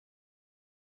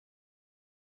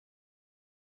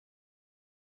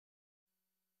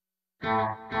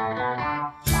Wherever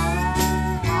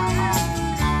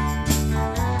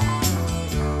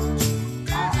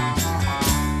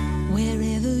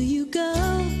you go,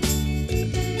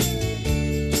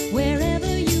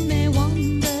 wherever you may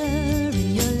wander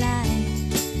in your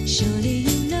life, surely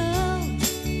you know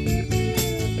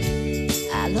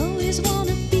I'll always want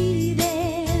to be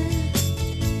there,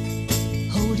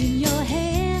 holding your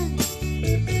hand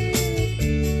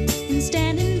and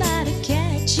standing by to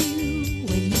catch you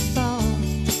when you fall,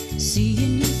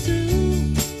 seeing you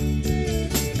through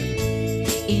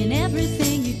in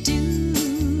everything you do.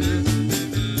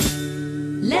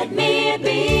 Let me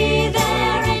be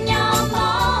there in your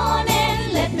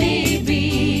morning, let me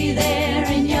be there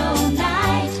in your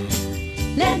night.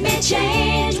 Let me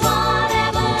change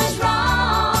whatever's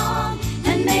wrong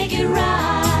and make it right.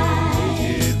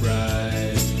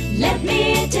 Let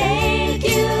me take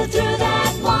you through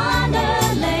that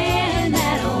wonderland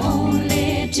that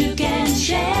only two can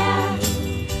share.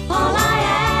 All I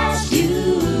ask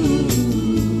you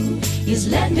is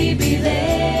let me be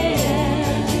there.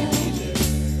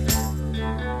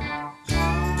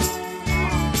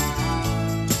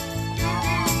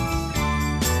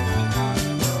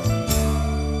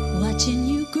 Watching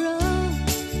you grow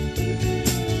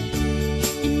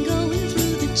and going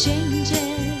through the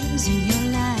changes in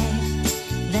your life,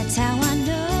 that's how I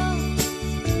know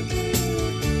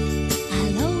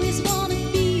I'll always want to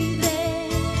be there.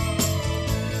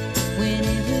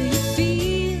 Whenever you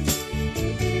feel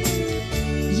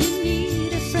you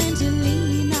need a friend to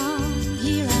lean on,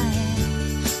 here I am.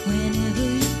 Whenever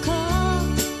you call,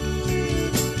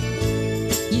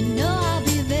 you know I'll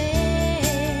be there.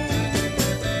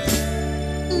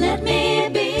 Let me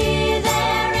be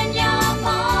there in your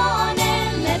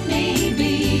morning, let me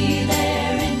be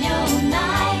there in your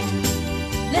night.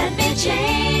 Let me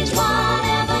change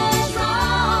whatever's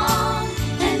wrong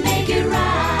and make it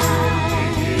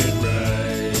right.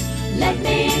 Let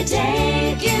me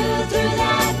take you through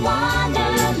that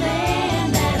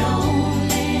wonderland that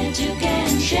only two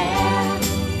can share.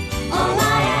 All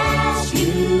I ask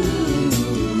you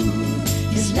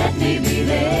is let me be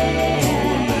there.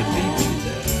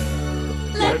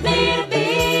 Let me be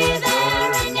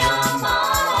there in your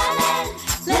morning,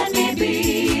 let me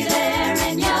be there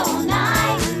in your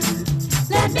night.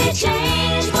 Let me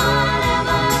change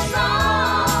whatever's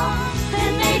wrong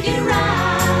and make it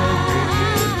right.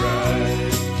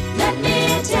 Let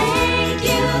me take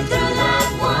you through that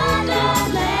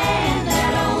wonderland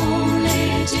that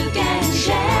only two can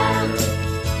share.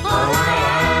 All I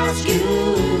ask you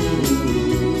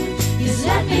is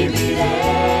let me be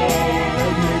there.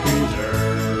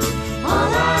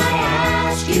 All I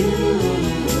ask you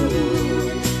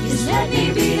is let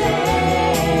me be there.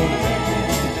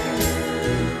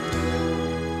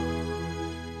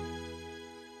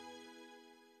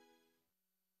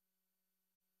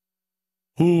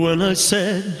 When I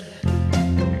said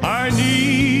I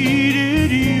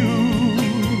needed you,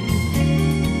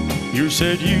 you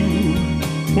said you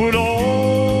would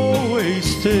always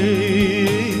stay.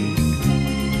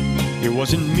 It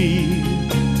wasn't me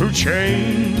who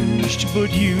changed,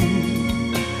 but you,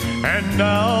 and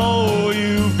now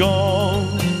you've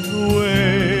gone away.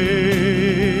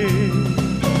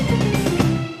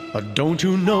 Don't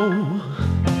you know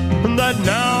that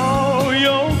now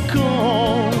you're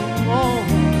gone,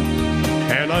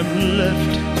 and I'm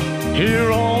left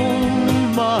here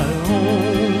on my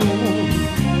own?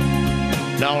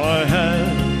 Now I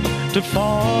have to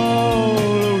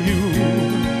follow you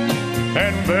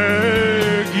and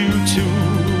beg you to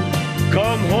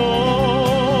come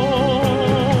home.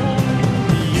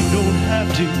 You don't have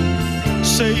to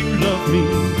say you love me,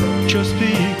 just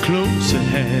be close at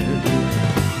hand.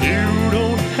 You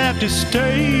don't have to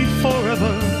stay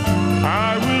forever,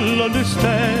 I will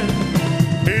understand.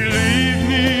 Believe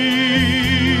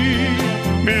me,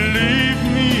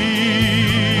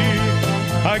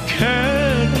 I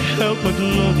can't help but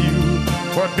love you.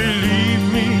 But believe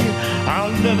me,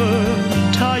 I'll never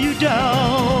tie you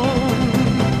down.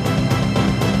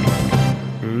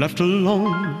 Left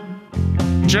alone,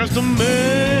 just a memory.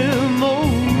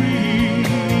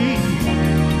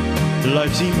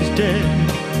 Life seems dead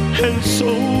and so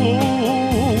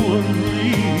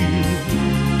unreal.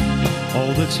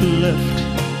 All that's left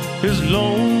is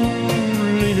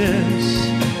loneliness.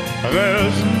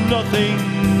 There's nothing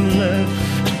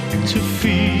left to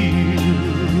feel.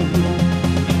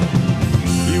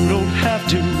 You don't have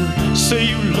to say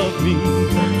you love me,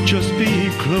 just be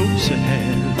close at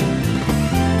hand.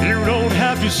 You don't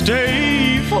have to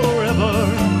stay forever,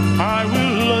 I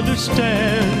will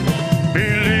understand.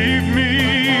 Believe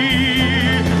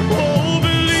me, oh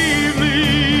believe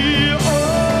me,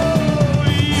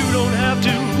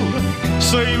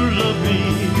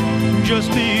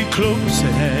 just be close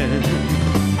at hand.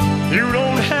 You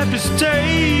don't have to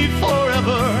stay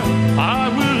forever, I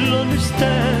will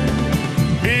understand.